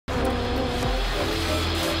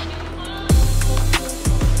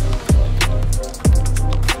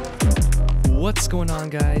What's going on,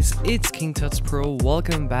 guys? It's King Tuts Pro.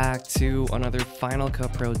 Welcome back to another Final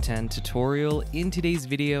Cut Pro 10 tutorial. In today's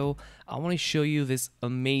video, I want to show you this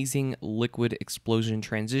amazing liquid explosion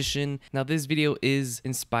transition. Now, this video is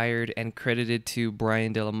inspired and credited to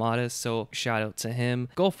Brian De La Motta, so shout out to him.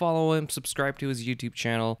 Go follow him, subscribe to his YouTube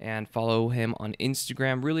channel, and follow him on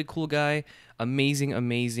Instagram. Really cool guy. Amazing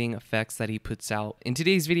effects that he puts out. In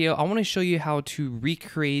today's video, I want to show you how to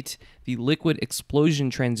recreate the liquid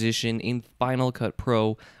explosion transition in Final Cut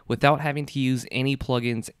Pro without having to use any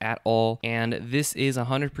plugins at all, and this is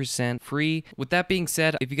 100% free. With that being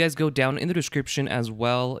said, if you guys go down in the description as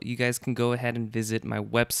well, you guys can go ahead and visit my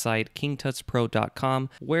website, kingtutspro.com,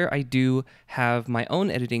 where I do have my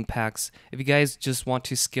own editing packs if you guys just want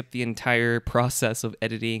to skip the entire process of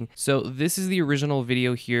editing. So this is the original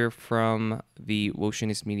video here from the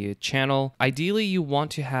Wotionist Media channel. Ideally, you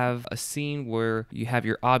want to have a scene where you have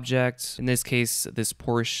your objects, in this case, this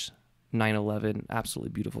Porsche 911,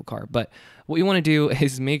 absolutely beautiful car. But what you want to do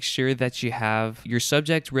is make sure that you have your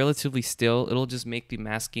subject relatively still. It'll just make the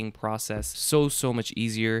masking process so much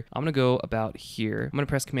easier. I'm gonna go about here. I'm gonna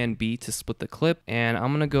press Command B to split the clip, and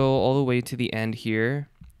I'm gonna go all the way to the end here.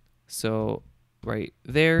 So right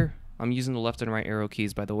there. I'm using the left and right arrow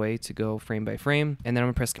keys, by the way, to go frame by frame. And then I'm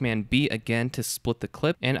gonna press Command B again to split the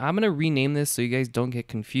clip. And I'm gonna rename this so you guys don't get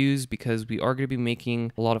confused, because we are gonna be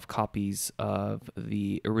making a lot of copies of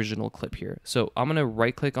the original clip here. So I'm gonna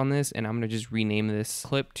right click on this and I'm gonna just rename this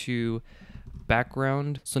clip to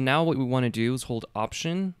background. So now what we wanna do is hold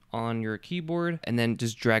Option on your keyboard and then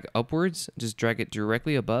just drag upwards, just drag it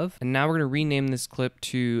directly above. And now we're gonna rename this clip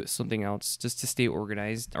to something else just to stay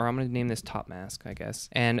organized, or I'm gonna name this top mask, I guess.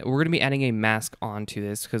 And we're gonna be adding a mask onto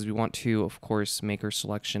this because we want to, of course, make our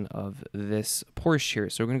selection of this Porsche here.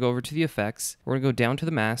 So we're gonna go over to the effects, we're gonna go down to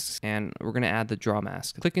the masks, and we're gonna add the draw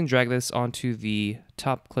mask. Click and drag this onto the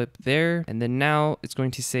top clip there, and then now it's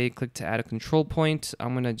going to say click to add a control point.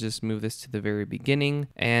 I'm gonna just move this to the very beginning,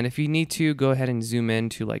 and if you need to, go ahead and zoom in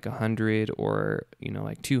to like 100 or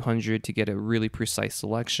like 200 to get a really precise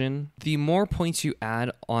selection. The more points you add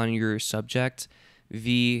on your subject,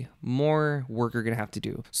 the more work you're gonna have to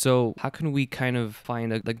do. So how can we kind of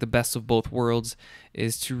find like the best of both worlds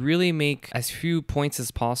is to really make as few points as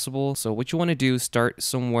possible. So what you want to do is start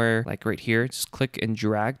somewhere like right here, just click and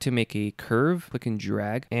drag to make a curve, click and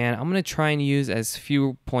drag, and I'm gonna try and use as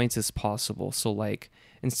few points as possible. So like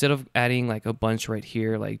instead of adding like a bunch right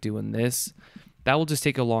here, like doing this, that will just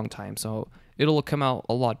take a long time. So it'll come out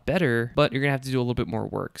a lot better, but you're gonna have to do a little bit more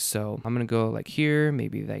work. So I'm gonna go like here,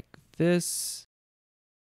 maybe like this.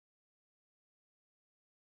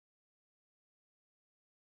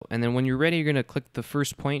 And then when you're ready, you're gonna click the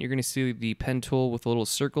first point. You're gonna see the pen tool with a little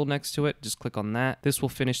circle next to it. Just click on that. This will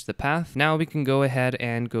finish the path. Now we can go ahead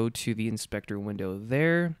and go to the inspector window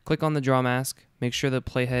there. Click on the draw mask. Make sure the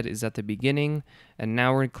playhead is at the beginning. And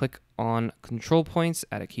now we're gonna click on control points,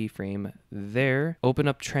 add a keyframe there. Open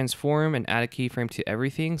up transform and add a keyframe to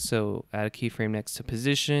everything. So add a keyframe next to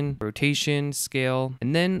position, rotation, scale.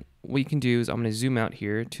 And then what you can do is I'm gonna zoom out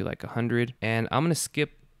here to like 100, and I'm gonna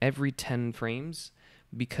skip every 10 frames.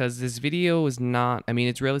 Because this video is not,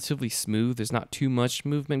 it's relatively smooth. There's not too much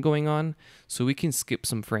movement going on, so we can skip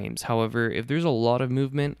some frames. However, if there's a lot of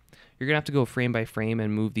movement, you're gonna have to go frame by frame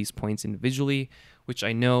and move these points individually, which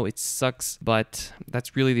I know it sucks, but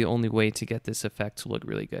that's really the only way to get this effect to look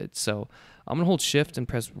really good. So I'm gonna hold Shift and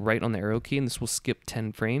press right on the arrow key, and this will skip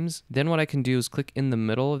 10 frames. Then what I can do is click in the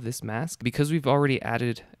middle of this mask. Because we've already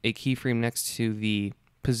added a keyframe next to the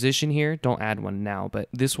position here, don't add one now, but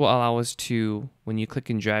this will allow us to, when you click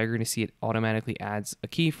and drag, you're gonna see it automatically adds a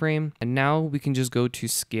keyframe. And now we can just go to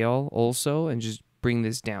scale also and just bring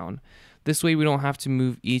this down. This way we don't have to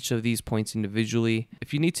move each of these points individually.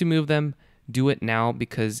 If you need to move them, do it now,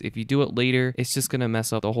 because if you do it later, it's just gonna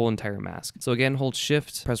mess up the whole entire mask. So again, hold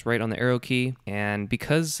Shift, press right on the arrow key, and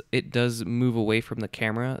because it does move away from the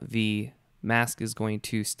camera, the mask is going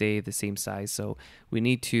to stay the same size, so we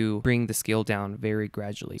need to bring the scale down very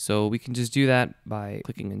gradually. So we can just do that by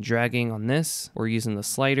clicking and dragging on this, or using the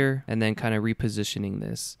slider and then kind of repositioning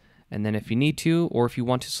this. And then if you need to, or if you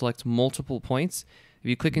want to select multiple points, if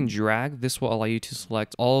you click and drag, this will allow you to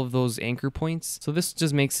select all of those anchor points. So this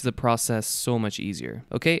just makes the process so much easier.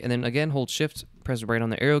 Okay, and then again, hold Shift, press right on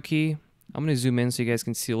the arrow key. I'm going to zoom in so you guys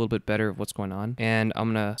can see a little bit better of what's going on. And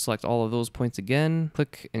I'm going to select all of those points again,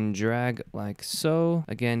 click and drag like so.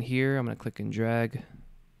 Again here, I'm going to click and drag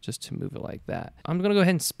just to move it like that. I'm going to go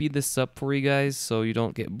ahead and speed this up for you guys so you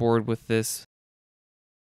don't get bored with this.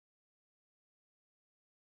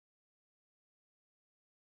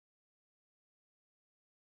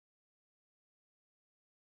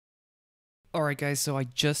 All right, guys, so I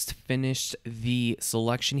just finished the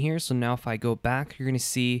selection here. So now if I go back, you're going to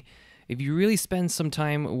see if you really spend some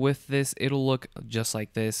time with this, it'll look just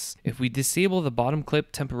like this. If we disable the bottom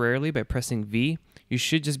clip temporarily by pressing V, you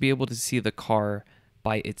should just be able to see the car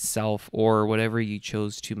by itself or whatever you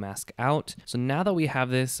chose to mask out. So now that we have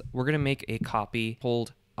this, we're going to make a copy.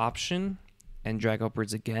 Hold Option and drag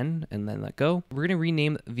upwards again and then let go. We're going to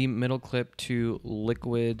rename the middle clip to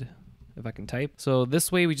Liquid, if I can type. So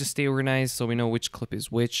this way we just stay organized so we know which clip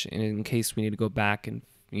is which, and in case we need to go back and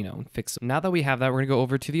fix it. Now that we have that, we're gonna go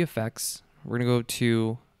over to the effects. We're gonna go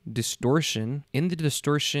to Distortion. In the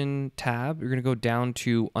Distortion tab, you're gonna go down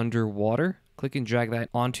to Underwater. Click and drag that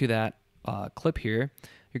onto that clip here.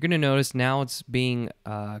 You're gonna notice now it's being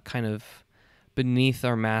kind of beneath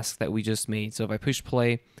our mask that we just made. So if I push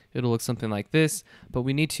play, it'll look something like this, but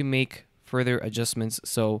we need to make further adjustments.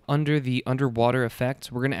 So under the underwater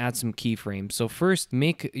effect, we're going to add some keyframes. So first,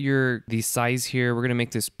 make the size here, we're going to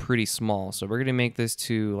make this pretty small. So we're going to make this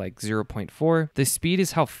to like 0.4. The speed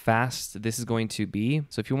is how fast this is going to be.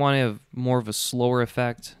 So if you want to have more of a slower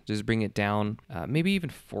effect, just bring it down. Maybe even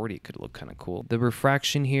 40 could look kind of cool. The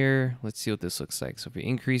refraction here, let's see what this looks like. So if we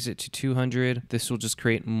increase it to 200, this will just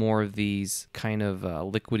create more of these kind of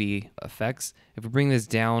liquidy effects. If we bring this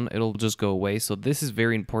down, it'll just go away. So this is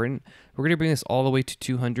very important. We're going to bring this all the way to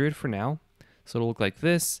 200 for now. So it'll look like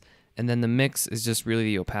this. And then the mix is just really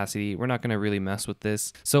the opacity. We're not going to really mess with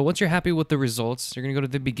this. So once you're happy with the results, you're going to go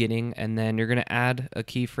to the beginning and then you're going to add a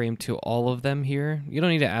keyframe to all of them here. You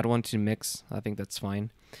don't need to add one to mix. I think that's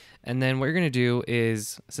fine. And then what you're going to do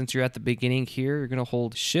is, since you're at the beginning here, you're going to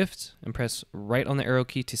hold Shift and press right on the arrow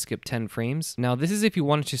key to skip 10 frames. Now, this is if you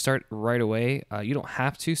wanted to start right away. You don't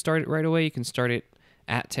have to start it right away. You can start it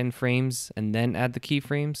at 10 frames and then add the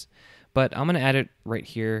keyframes. But I'm going to add it right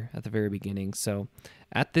here at the very beginning. So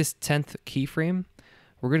at this 10th keyframe,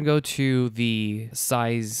 we're going to go to the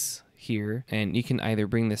size here, and you can either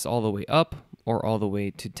bring this all the way up or all the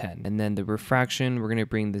way to 10. And then the refraction, we're going to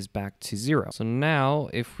bring this back to 0. So now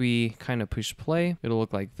if we kind of push play, it'll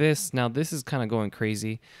look like this. Now this is kind of going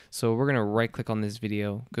crazy. So we're going to right click on this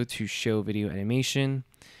video, go to show video animation,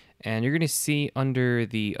 and you're going to see under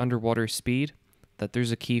the underwater speed that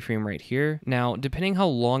there's a keyframe right here. Now, depending how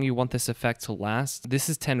long you want this effect to last, this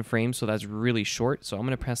is 10 frames, so that's really short. So I'm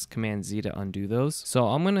gonna press Command Z to undo those. So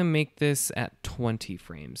I'm gonna make this at 20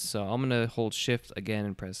 frames. So I'm gonna hold Shift again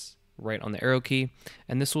and press right on the arrow key,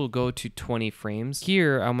 and this will go to 20 frames.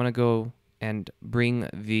 Here, I'm gonna go and bring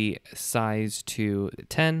the size to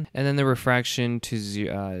 10 and then the refraction to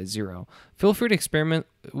 0. Feel free to experiment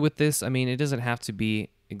with this. I mean, it doesn't have to be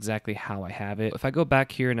exactly how I have it. If I go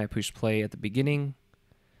back here and I push play at the beginning,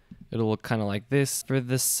 it'll look kind of like this. For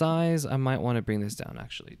the size, I might want to bring this down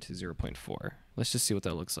actually to 0.4. Let's just see what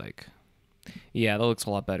that looks like. Yeah, that looks a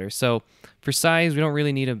lot better. So for size, we don't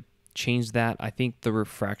really need to change that. I think the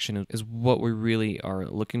refraction is what we really are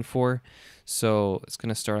looking for. So it's going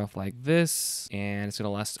to start off like this, and it's going to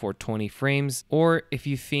last for 20 frames. Or if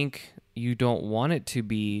you think you don't want it to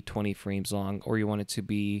be 20 frames long, or you want it to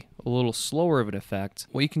be a little slower of an effect,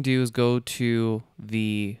 what you can do is go to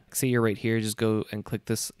the, say you're right here, just go and click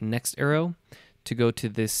this next arrow to go to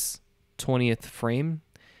this 20th frame,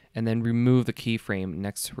 and then remove the keyframe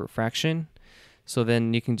next to refraction. So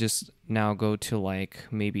then you can just now go to like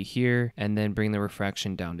maybe here and then bring the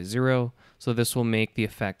refraction down to 0. So this will make the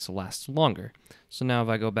effect last longer. So now if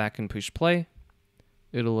I go back and push play,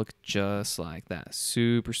 it'll look just like that,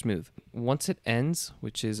 super smooth. Once it ends,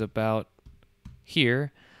 which is about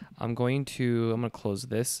here, I'm going to close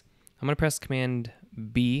this. I'm going to press Command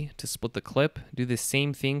B to split the clip. Do the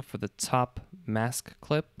same thing for the top mask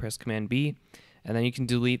clip. Press Command B. And then you can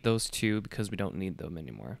delete those two because we don't need them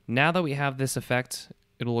anymore. Now that we have this effect,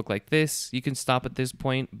 it'll look like this. You can stop at this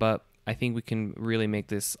point, but I think we can really make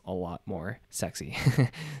this a lot more sexy.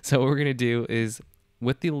 So what we're gonna do is,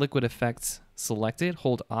 with the liquid effects selected,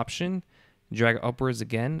 hold Option, drag upwards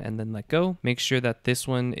again, and then let go. Make sure that this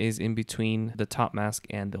one is in between the top mask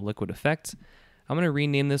and the liquid effect. I'm gonna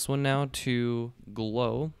rename this one now to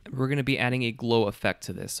Glow. We're gonna be adding a glow effect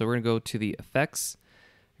to this. So we're gonna go to the effects.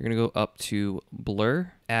 You're going to go up to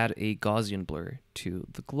blur, add a Gaussian blur to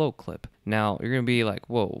the glow clip. Now you're going to be like,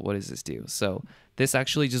 whoa, what does this do? So this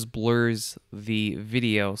actually just blurs the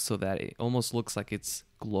video so that it almost looks like it's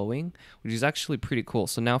glowing, which is actually pretty cool.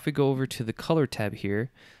 So now if we go over to the color tab here,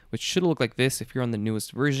 which should look like this if you're on the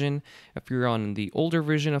newest version. If you're on the older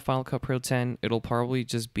version of Final Cut Pro 10, it'll probably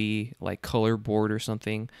just be like color board or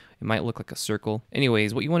something. It might look like a circle.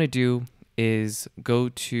 Anyways, what you want to do is go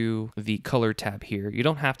to the color tab here. You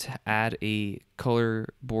don't have to add a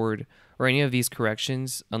color board or any of these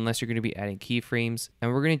corrections unless you're going to be adding keyframes.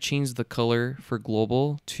 And we're going to change the color for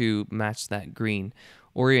global to match that green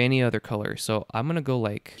or any other color. So I'm going to go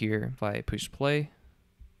like here. If I push play,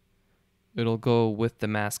 it'll go with the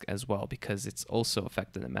mask as well because it's also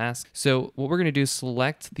affecting the mask. So what we're going to do is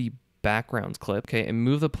select the background clip, okay, and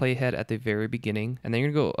move the playhead at the very beginning, and then you're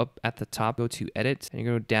gonna go up at the top, go to edit, and you're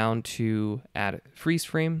gonna go down to add freeze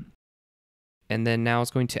frame, and then now it's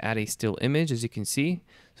going to add a still image, as you can see.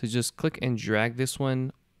 So just click and drag this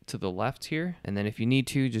one to the left here, and then if you need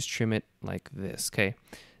to, just trim it like this. Okay,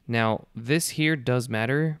 now this here does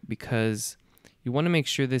matter because you want to make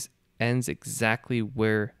sure this ends exactly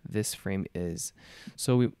where this frame is.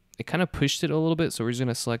 So it kind of pushed it a little bit, so we're just going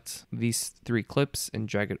to select these 3 clips and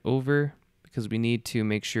drag it over because we need to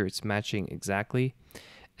make sure it's matching exactly,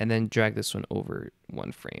 and then drag this one over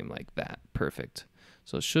 1 frame like that. Perfect.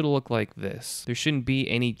 So it should look like this. There shouldn't be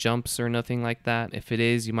any jumps or nothing like that. If it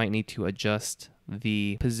is, you might need to adjust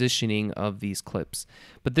the positioning of these clips,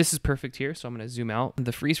 but this is perfect here. So I'm going to zoom out.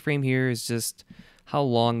 The freeze frame here is just how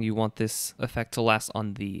long you want this effect to last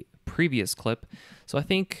on the previous clip. So I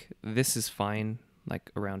think this is fine,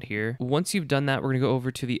 like around here. Once you've done that, we're gonna go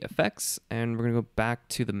over to the effects and we're gonna go back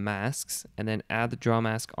to the masks and then add the draw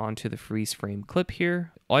mask onto the freeze frame clip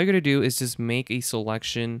here. All you're gonna do is just make a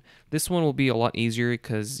selection. This one will be a lot easier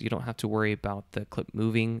because you don't have to worry about the clip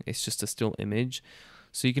moving. It's just a still image.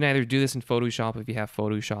 So you can either do this in Photoshop if you have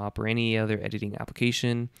Photoshop or any other editing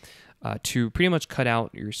application to pretty much cut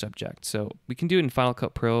out your subject. So we can do it in Final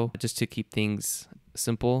Cut Pro just to keep things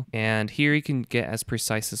simple. And here you can get as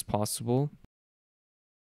precise as possible.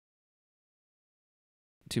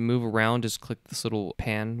 To move around, just click this little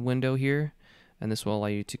pan window here, and this will allow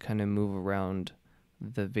you to kind of move around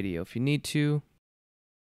the video if you need to.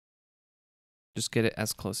 Just get it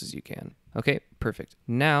as close as you can. Okay, perfect.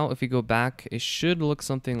 Now, if you go back, it should look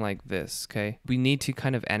something like this, okay? We need to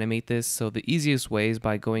kind of animate this, so the easiest way is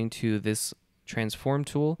by going to this transform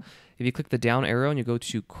tool. If you click the down arrow and you go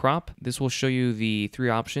to crop, this will show you the 3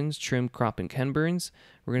 options: trim, crop, and Ken burns.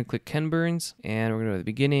 We're going to click Ken burns, and we're going to go to the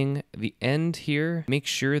beginning, the end here. Make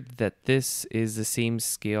sure that this is the same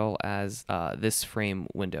scale as this frame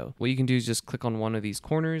window. What you can do is just click on one of these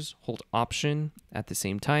corners, hold Option at the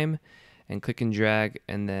same time, and click and drag,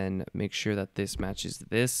 and then make sure that this matches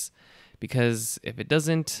this, because if it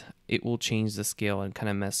doesn't, it will change the scale and kind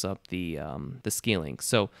of mess up the scaling.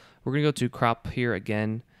 So we're going to go to crop here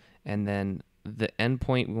again, and then the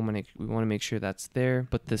endpoint, we want to make sure that's there.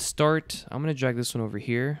 But the start, I'm going to drag this one over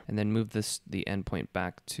here and then move the endpoint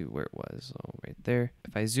back to where it was, so right there.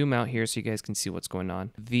 If I zoom out here so you guys can see what's going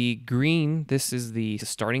on. The green, this is the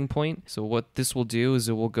starting point. So what this will do is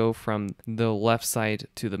it will go from the left side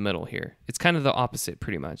to the middle here. It's kind of the opposite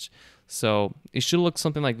pretty much. So it should look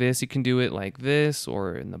something like this. You can do it like this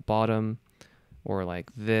or in the bottom or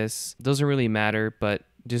like this. It doesn't really matter, but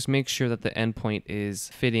just make sure that the endpoint is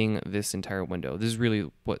fitting this entire window. This is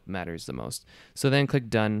really what matters the most. So then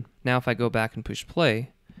click done. Now if I go back and push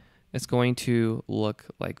play, it's going to look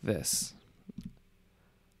like this.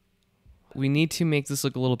 We need to make this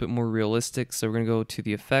look a little bit more realistic. So we're going to go to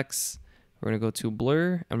the effects. We're going to go to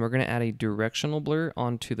blur, and we're going to add a directional blur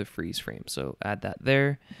onto the freeze frame. So add that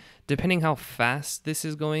there. Depending how fast this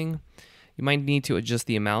is going, you might need to adjust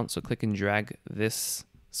the amount. So click and drag this.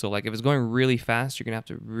 So like if it's going really fast, you're gonna have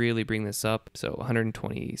to really bring this up. So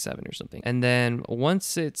 127 or something. And then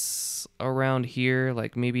once it's around here,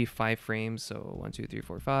 like maybe 5 frames. So 1, 2, 3,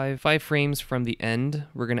 4, 5. 5 frames from the end,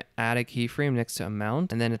 we're gonna add a keyframe next to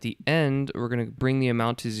amount. And then at the end, we're gonna bring the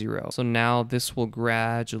amount to 0. So now this will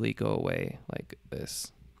gradually go away like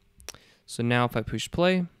this. So now if I push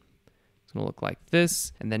play, it's gonna look like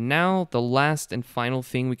this. And then now the last and final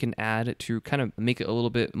thing we can add to kind of make it a little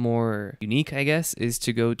bit more unique, I guess, is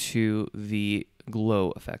to go to the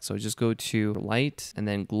glow effect. So just go to light and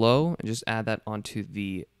then glow and just add that onto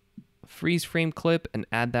the freeze frame clip and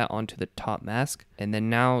add that onto the top mask. And then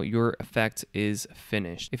now your effect is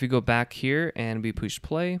finished. If you go back here and we push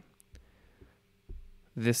play,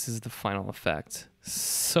 this is the final effect.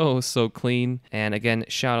 So clean. And again,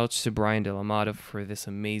 shout out to Brian De La Mata for this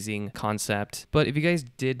amazing concept. But if you guys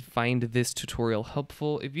did find this tutorial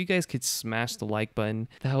helpful, if you guys could smash the like button,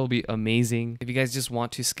 that would be amazing. If you guys just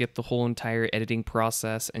want to skip the whole entire editing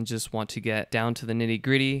process and just want to get down to the nitty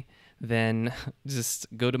gritty, then just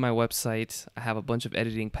go to my website. I have a bunch of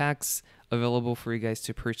editing packs available for you guys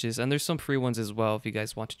to purchase, and there's some free ones as well if you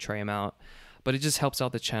guys want to try them out. But it just helps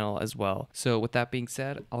out the channel as well. So with that being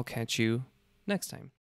said, I'll catch you next time.